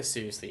 take us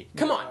seriously.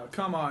 Come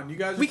on. You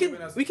guys are we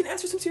giving us... can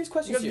answer some serious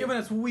questions. You guys are giving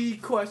us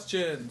weak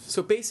questions.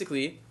 So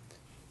basically,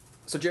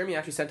 Jeremy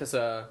actually sent us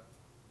a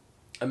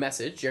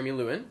message. Jeremy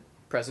Lewin,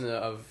 president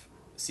of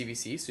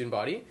CVC, student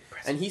body.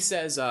 And he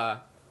says,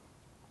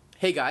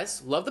 hey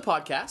guys, love the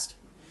podcast.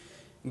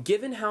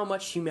 Given how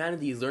much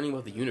humanity is learning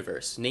about the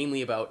universe,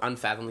 namely about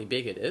unfathomably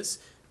big it is,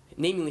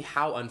 namely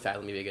how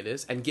unfathomably big it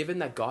is, and given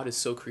that God is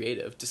so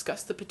creative,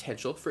 discuss the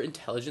potential for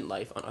intelligent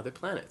life on other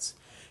planets.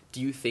 Do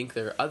you think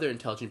there are other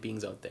intelligent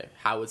beings out there?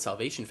 How would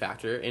salvation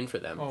factor in for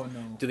them? Oh,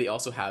 no. Do they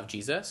also have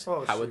Jesus?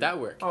 Oh, how shoot. would that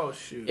work? Oh,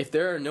 shoot. If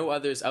there are no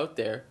others out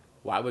there,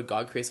 why would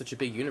God create such a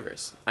big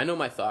universe? I know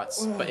my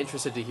thoughts, but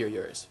interested to hear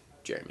yours,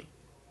 Jeremy.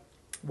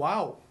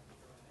 Wow.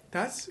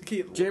 That's...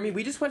 Okay, Jeremy,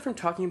 we just went from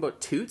talking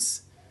about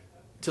toots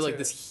to like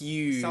this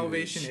huge...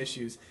 salvation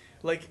issues.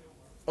 Like,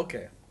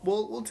 okay.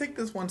 We'll take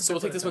this one So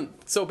we'll take this one.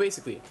 So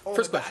basically,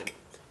 first question.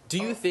 Do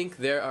you think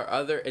there are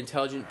other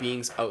intelligent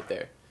beings out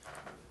there?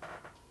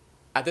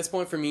 At this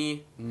point, for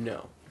me,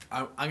 no.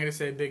 I'm going to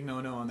say a big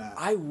no-no on that.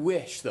 I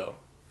wish, though.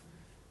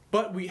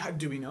 But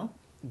do we know?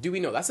 Do we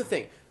know? That's the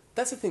thing.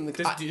 Like,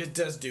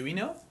 Does Dewey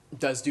know?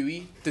 Does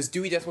Dewey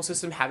Decimal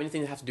System have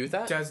anything to have to do with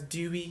that? Does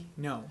Dewey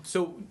know?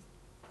 So,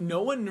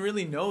 no one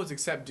really knows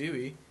except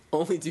Dewey.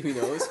 Only Dewey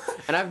knows.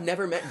 And I've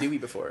never met Dewey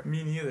before.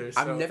 Me neither.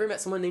 I've never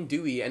met someone named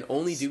Dewey, and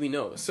only Dewey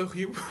knows. So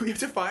we have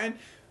to find...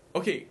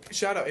 Okay,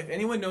 shout out. If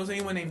anyone knows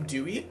anyone named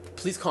Dewey...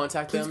 Please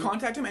contact them. Please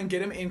contact him and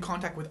get him in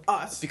contact with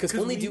us. Because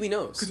only Dewey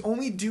knows. Because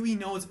only Dewey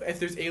knows if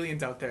there's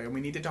aliens out there, and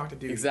we need to talk to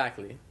Dewey.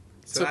 Exactly.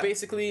 So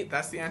basically...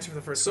 That's the answer for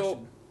the first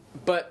question.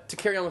 But to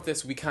carry on with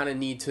this, we kind of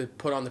need to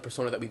put on the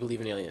persona that we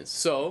believe in aliens.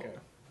 So, Okay.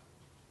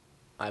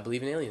 I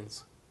believe in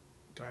aliens.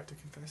 Do I have to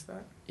confess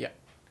that? Yeah.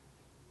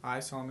 I,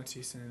 Solomon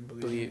Thiessen,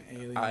 believe in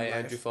alien I, life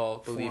Andrew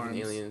Falk, believe in forms.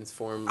 aliens,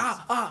 forms...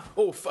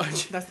 Oh,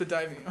 fudge. That's the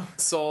diving...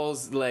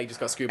 Saul's leg just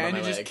got screwed by my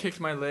Andrew leg. just kicked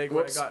my leg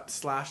Whoops. when I got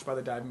slashed by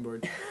the diving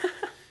board.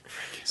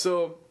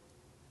 So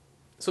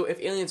if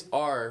aliens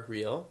are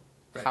real,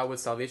 Right. how would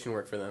salvation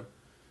work for them?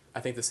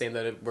 I think the same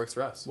that it works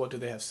for us. What, do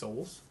they have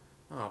souls?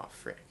 Oh,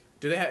 frick.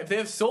 If they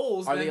have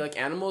souls, Are then... they like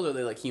animals or are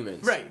they like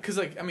humans? Right, because,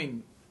 like, I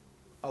mean,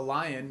 a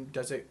lion,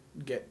 does it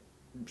get...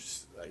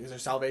 Like, is there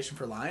salvation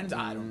for lions?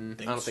 I don't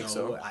think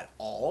so at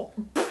all.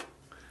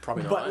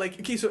 Probably not. But, like,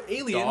 okay, so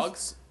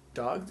aliens...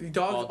 Dogs?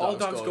 All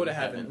dogs go to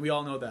heaven. We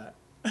all know that.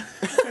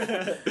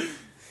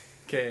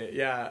 Okay,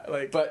 yeah,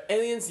 like... But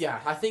aliens,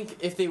 yeah. I think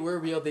if they were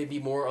real, they'd be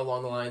more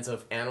along the lines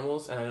of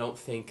animals, and I don't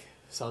think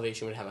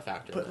salvation would have a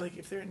factor. But, like,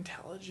 if they're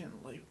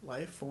intelligent, like,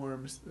 life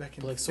forms that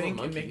can But, like, so are think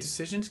and make monkeys.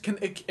 decisions...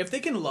 If they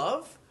can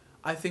love,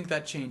 I think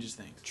that changes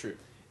things. True.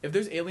 If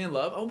there's alien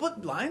love... Oh,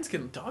 but dogs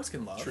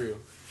can love. True.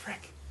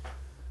 Frick.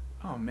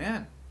 Oh,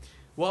 man.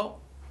 Well,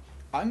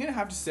 I'm going to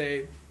have to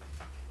say...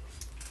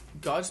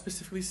 God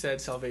specifically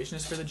said salvation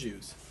is for the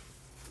Jews.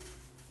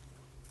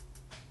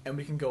 And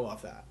we can go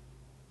off that.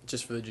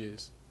 Just for the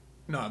Jews.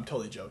 No, I'm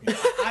totally joking.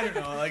 I don't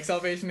know. Like,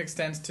 salvation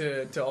extends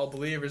to all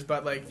believers,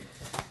 but, like,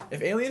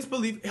 if aliens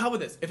believe... How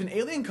about this? If an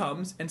alien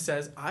comes and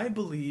says, I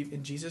believe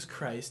in Jesus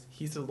Christ,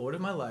 he's the Lord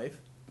of my life,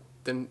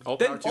 Then all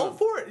then power to all them.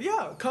 for it.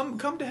 Yeah, come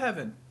to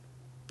heaven.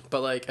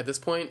 But, like, at this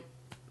point,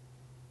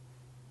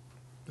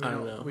 We I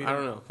don't know.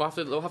 We'll have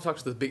to talk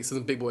to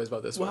some big boys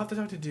about this We'll one. have to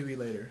talk to Dewey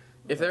later.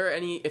 If there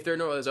are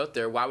no others out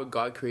there, why would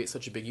God create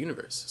such a big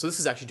universe? So this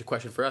is actually a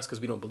question for us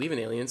because we don't believe in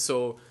aliens.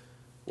 So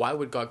why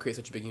would God create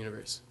such a big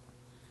universe?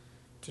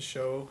 To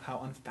show how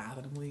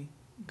unfathomably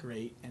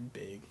great and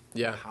big,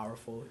 Yeah. and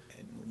powerful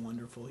and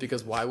wonderful.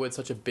 Because why would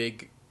such a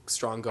big,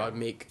 strong God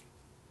make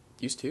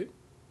use to?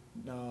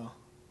 No.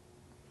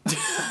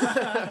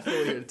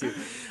 Weird too.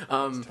 It's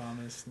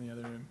Thomas in the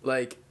other room.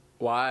 Like,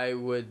 why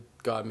would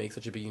God make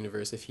such a big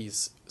universe if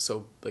he's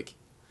so like?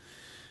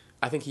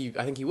 I think he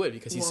would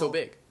because he's so Well,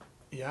 big.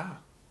 Yeah.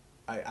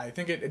 I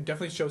think it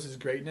definitely shows his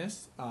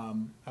greatness,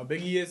 how big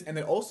he is, and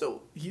then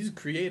also he's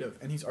creative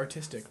and he's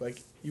artistic.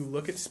 Like, you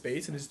look at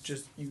space and it's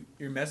just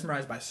you're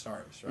mesmerized by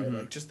stars, right? Mhm.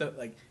 Like, just the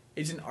like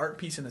it's an art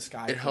piece in the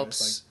sky. It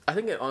helps. I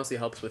think it honestly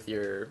helps with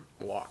your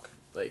walk,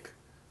 like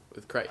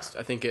with Christ.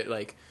 I think it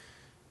like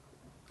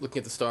looking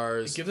at the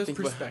stars. It gives us think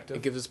about- perspective.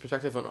 It gives us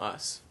perspective on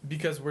us.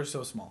 because we're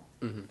so small,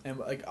 Mm-hmm. and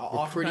like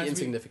We're pretty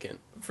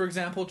insignificant. For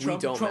example, We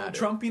don't matter.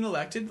 Trump being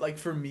elected, like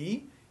for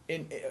me,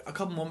 in a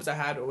couple moments I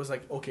had, it was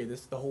like, okay,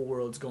 the whole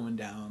world's going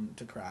down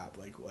to crap,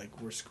 like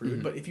we're screwed.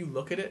 Mhm. But if you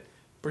look at it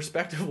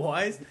perspective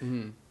wise,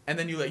 Mm-hmm. and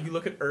then you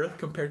look at Earth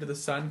compared to the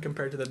sun,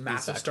 compared to the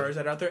massive Exactly. stars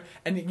that are out there,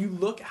 and you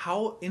look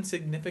how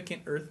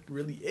insignificant Earth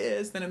really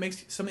is, then it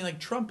makes something like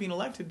Trump being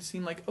elected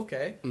seem like,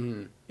 okay,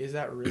 Mm-hmm. is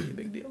that really a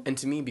big deal? And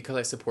to me, because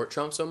I support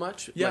Trump so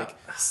much, Yeah. like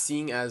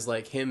seeing as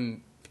like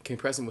him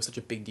becoming president was such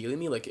a big deal to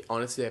me. Like,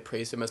 honestly, I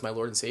praised him as my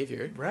Lord and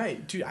Savior.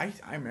 Right, dude. I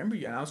remember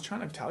you, and I was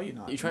trying to tell you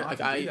not to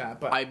do that.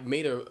 But I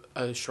made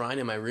a shrine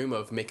in my room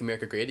of "Make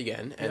America Great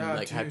Again," and Yeah,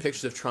 had dude.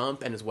 pictures of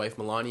Trump and his wife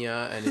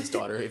Melania and his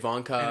daughter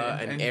Ivanka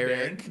and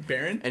Eric.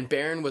 Barron. And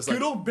Barron was like,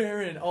 Good old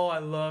Barron. Oh, I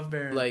love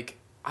Barron. like,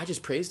 I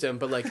just praised him,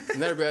 but like,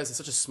 then I realized it's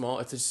such a small.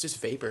 It's just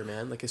vapor,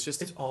 man. Like, it's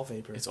all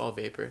vapor. It's all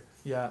vapor.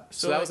 Yeah.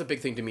 So that was a big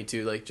thing to me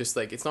too. Like, just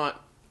like it's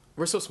not.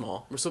 We're so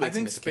small. We're so I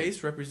think insignificant.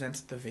 space represents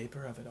the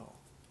vapor of it all.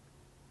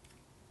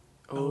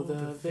 Oh,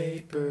 the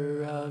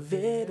vapor of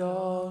it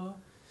all.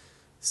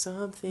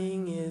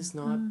 Something is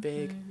not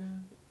big.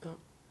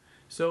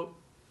 So,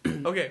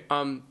 okay.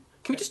 Can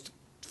we just?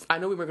 I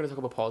know we were going to talk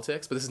about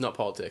politics, but this is not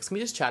politics. Can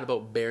we just chat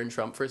about Barron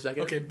Trump for a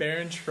second? Okay,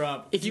 Barron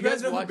Trump. If you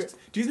guys know watched-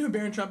 do you know who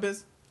Barron Trump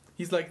is?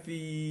 He's like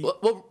the.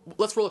 Well,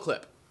 let's roll a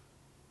clip.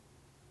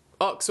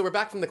 Oh, so we're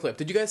back from the clip.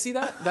 Did you guys see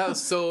that? That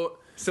was so.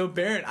 So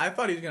Barron, I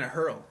thought he was gonna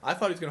hurl. I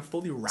thought he was gonna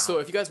fully round. So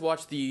if you guys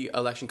watch the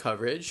election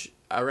coverage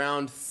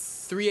around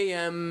 3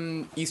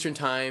 a.m. Eastern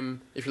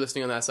time, if you're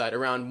listening on that side,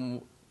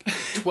 around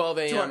 12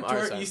 a.m. to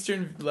our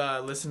Eastern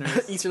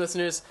listeners, Eastern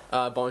listeners,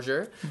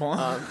 bonjour.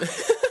 bon.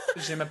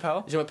 Je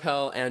m'appelle. Je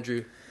m'appelle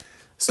Andrew.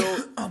 So,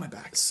 Oh, my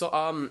back. so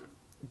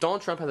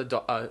Donald Trump has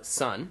a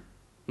son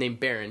named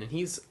Barron, and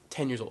he's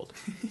 10 years old.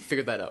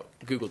 Figured that out.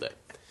 Googled it.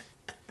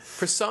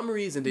 For some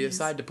reason, they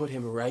decided to put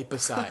him right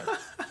beside.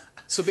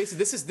 So basically,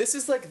 this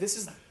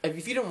is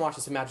if you didn't watch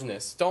this, imagine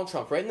this: Donald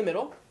Trump right in the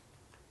middle.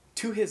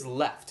 To his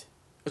left,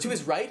 or to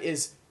his right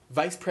is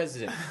Vice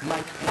President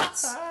Mike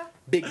Pence.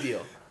 Big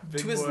deal.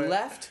 Big to his boy.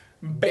 left,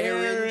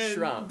 Barron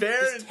Trump.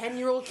 This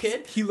 10-year-old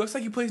kid. He looks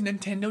like he plays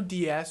Nintendo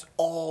DS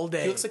all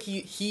day. He looks like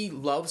he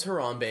loves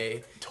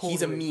Harambe.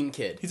 He's a Totally. mean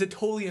kid. He's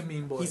totally a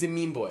mean boy. He's a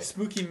mean boy.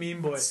 spooky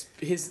mean boy.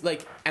 His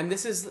and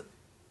this is.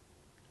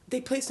 They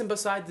placed him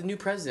beside the new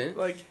president.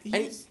 Like,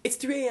 and it's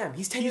 3 a.m.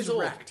 He's 10 years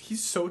old. wrecked.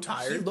 He's so He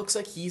tired. looks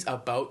like he's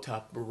about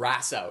to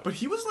rass out. But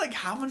he was like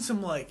having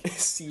some like.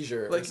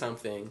 Seizure or Like-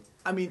 something.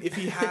 I mean, if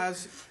he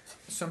has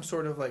some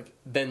sort of like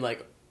Then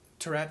like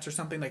Tourette's or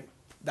something, like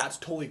that's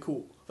totally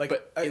cool. Like,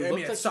 But I it mean,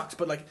 looked it like- sucks,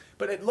 but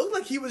it looked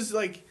like he was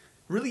like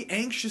really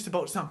anxious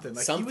about something.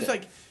 Like he was Something.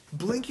 like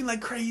blinking like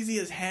crazy.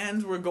 His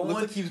hands were going.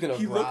 like he was gonna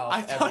Ralph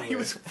I thought he everywhere.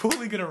 was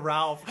fully gonna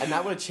Ralph. and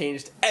that would have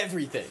changed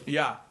everything.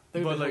 Yeah, That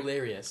would but have been like,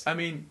 hilarious. I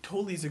mean,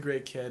 Totali's a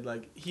great kid.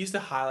 Like he's the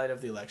highlight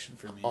of the election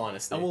for me.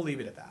 Honestly. and we'll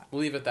leave it at that.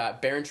 We'll leave it at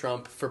that. Barron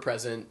Trump for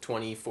president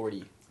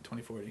 2040,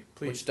 2040,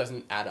 please. which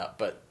doesn't add up,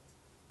 but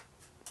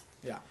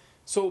Yeah.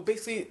 so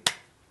basically,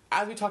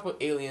 as we talk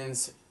about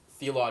aliens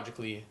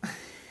theologically,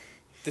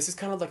 this is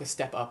kind of like a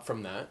step up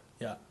from that.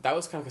 Yeah. That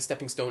was kind of like a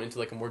stepping stone into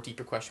like a more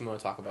deeper question we want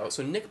to talk about.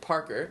 So Nick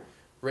Parker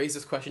raised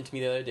this question to me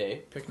the other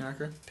day.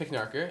 Picknarker.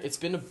 Picknarker. It's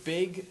been a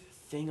big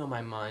thing on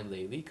my mind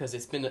lately because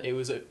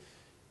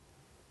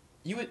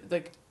you would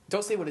like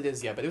don't say what it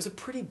is yet, but it was a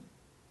pretty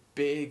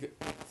big,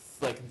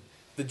 like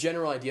the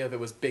general idea of it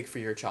was big for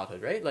your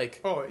childhood, right?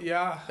 Like Oh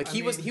yeah.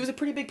 he was a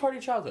pretty big part of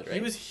your childhood,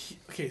 right?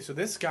 Okay, so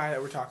this guy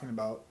that we're talking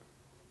about,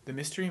 the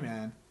mystery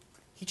man.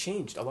 He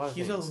changed a lot of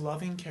He's things. a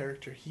loving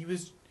character.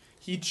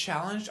 He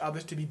challenged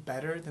others to be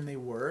better than they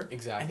were.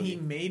 Exactly. And he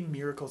made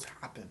miracles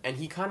happen. And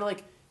he kind of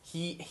like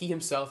he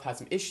himself had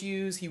some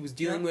issues he was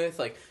dealing with,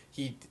 like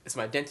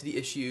some identity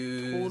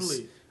issues.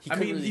 Totally.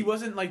 He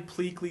wasn't like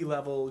Pleakley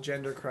level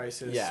gender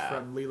crisis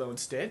from Lilo and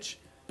Stitch.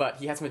 but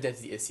he had some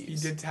identity issues.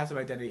 He did have some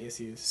identity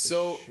issues. for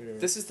So sure.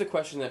 this is the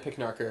question that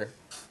Picknarker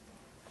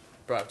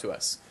brought up to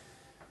us.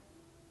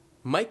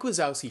 Mike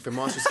Wazowski from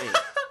Monsters Inc.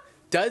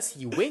 Does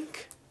he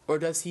wink or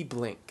does he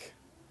blink?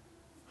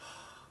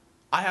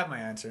 I have my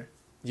answer.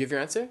 Do you have your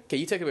answer? Okay,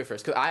 you take it away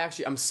first,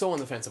 because I'm so on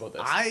the fence about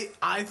this.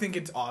 I think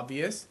it's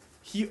obvious.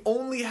 He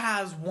only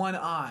has one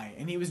eye,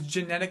 and he was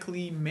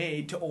genetically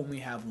made to only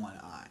have one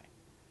eye.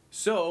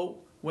 So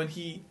when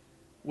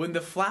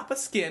the flap of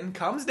skin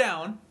comes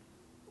down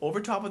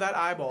over top of that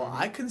eyeball,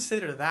 I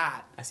consider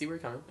that I see where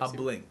you're coming. a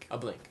blink. A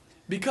blink.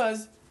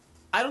 Because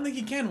I don't think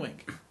he can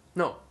wink.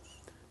 No,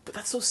 but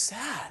that's so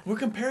sad. We're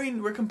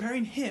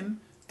comparing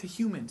him to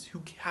humans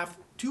who have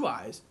two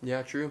eyes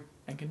Yeah, true.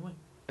 and can wink.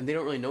 And they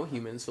don't really know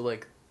humans, so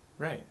like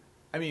Right.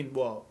 I mean,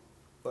 well,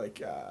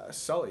 like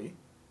Sully,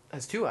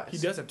 has 2 eyes. he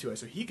does have two eyes,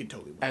 so he could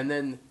totally wink. And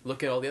then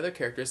look at all the other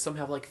characters. Some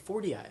have like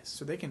 40 eyes.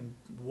 So they can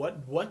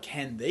what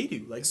can they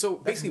do? Like So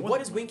that's basically, more what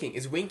than is one. winking?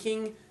 Is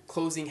winking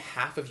closing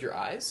half of your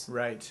eyes?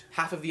 Right.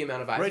 Half of the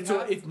amount of eyes Right. you So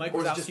have? if Mike or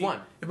is it Wazowski, just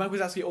one? if Mike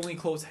Wazowski only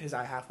closed his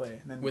eye halfway,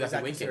 and then Without is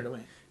that winking. considered a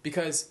wink?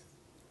 Because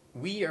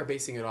we are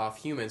basing it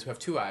off humans who have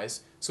 2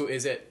 eyes. So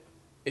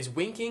is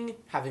winking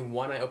having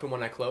one eye open,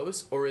 one eye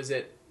closed, or is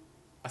it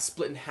a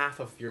split in half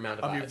of your amount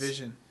of Of eyes? your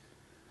vision.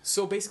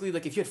 So basically,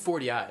 like if you had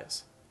 40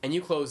 eyes and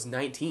you close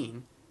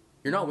 19,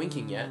 you're not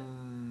winking yet.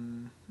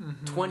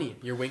 Mm-hmm. 20,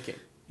 you're winking.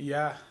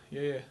 Yeah.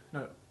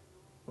 No.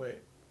 Wait.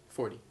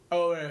 40.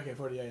 Oh, right, okay,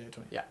 40, yeah,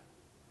 20. Yeah.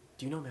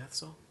 Do you know math,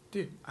 Saul?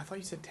 Dude, I thought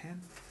you said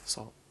 10.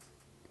 Saul.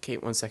 Okay,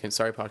 1 second.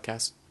 Sorry,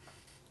 podcast.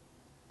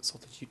 Saul,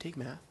 did you take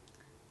math?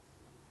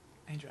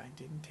 Andrew, I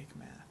didn't take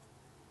math.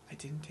 I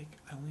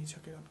only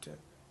took it up to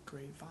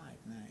grade 5,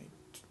 and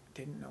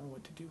didn't know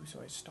what to do, so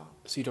I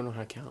stopped. So you don't know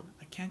how to count?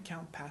 I can't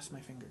count past my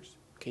fingers.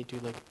 Okay,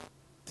 dude, like,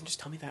 then just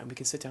tell me that and we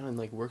can sit down and,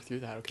 like, work through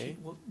that, okay?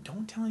 Well,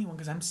 don't tell anyone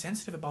because I'm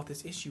sensitive about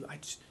this issue. I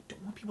just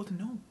don't want people to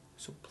know.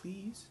 So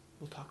please,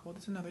 we'll talk about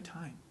this another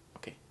time.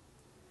 Okay.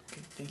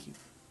 Okay, thank you.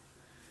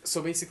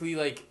 So basically,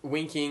 like,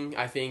 winking,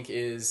 I think,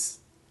 is...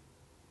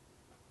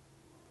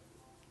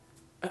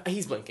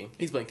 he's blinking.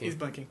 He's blinking. He's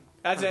blinking.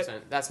 That's 100%.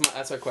 it.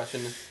 That's our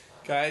question.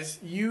 Guys,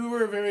 you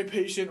were very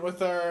patient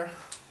with our,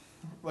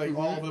 like,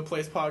 all over the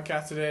place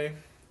podcast today.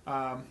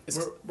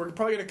 We're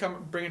probably going to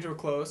bring it to a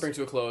close. Bring it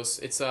to a close.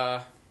 It's,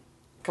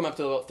 come up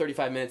to about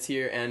 35 minutes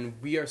here, and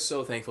we are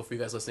so thankful for you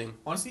guys listening.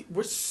 Honestly,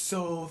 we're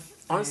so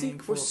thankful. Honestly,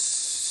 we're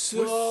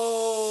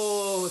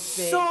so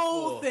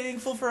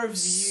thankful for our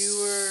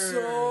viewers.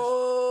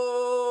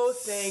 So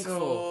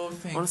thankful. So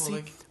thankful. Honestly,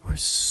 like, we're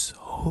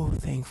so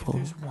thankful.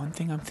 if there's one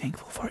thing I'm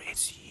thankful for,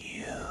 it's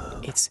you.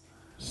 It's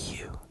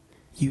you.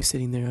 You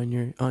sitting there on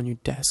your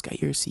desk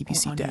at your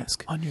CBC Or on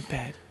desk. on your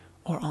bed.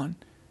 Or on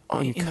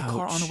On your in the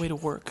car couch. on the way to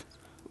work.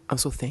 I'm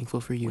so thankful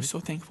for you. We're so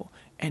thankful.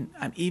 And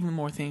I'm even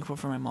more thankful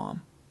for my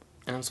mom.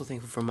 And I'm so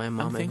thankful for my I'm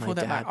mom and thankful my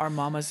that dad. our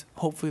mamas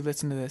hopefully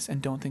listen to this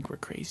and don't think we're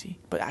crazy.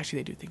 But actually,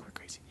 they do think we're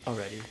crazy.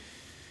 Already.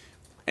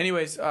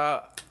 Anyways,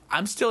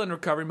 I'm still in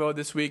recovery mode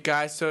this week,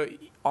 guys. So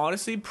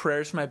honestly,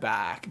 prayers for my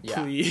back,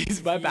 Yeah.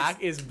 please. My He's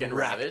back is getting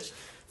wrecked. ravaged.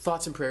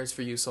 Thoughts and prayers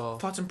for you, Saul.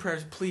 Thoughts and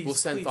prayers, please. We'll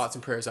send please. thoughts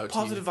and prayers out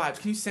Positive to you. vibes.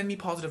 Can you send me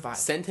positive vibes?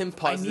 Send him I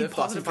positive need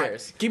thoughts and positive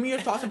prayers. vibes. Give me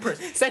your thoughts and prayers.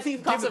 Send me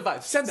positive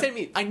vibes. Send them. Send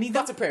me. I need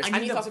thoughts them. and prayers. I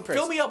need them. thoughts and prayers.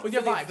 Fill me up with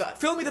your Fill me vibes.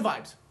 Fill me the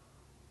vibes.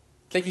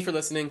 Thank you for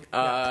listening.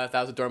 That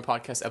was a Dorm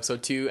Podcast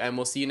episode 2, and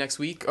we'll see you next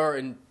week, or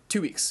in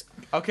 2 weeks.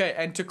 Okay,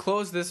 and to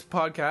close this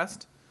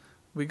podcast,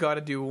 we got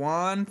to do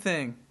one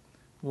thing.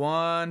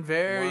 One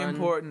very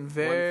important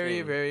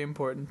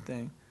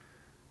thing.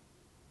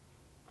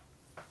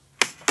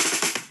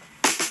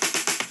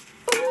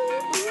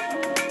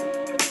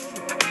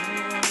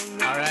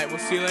 All right, we'll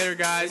see you later,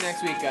 guys. See you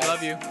next week, guys.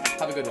 Love you.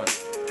 Have a good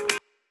one.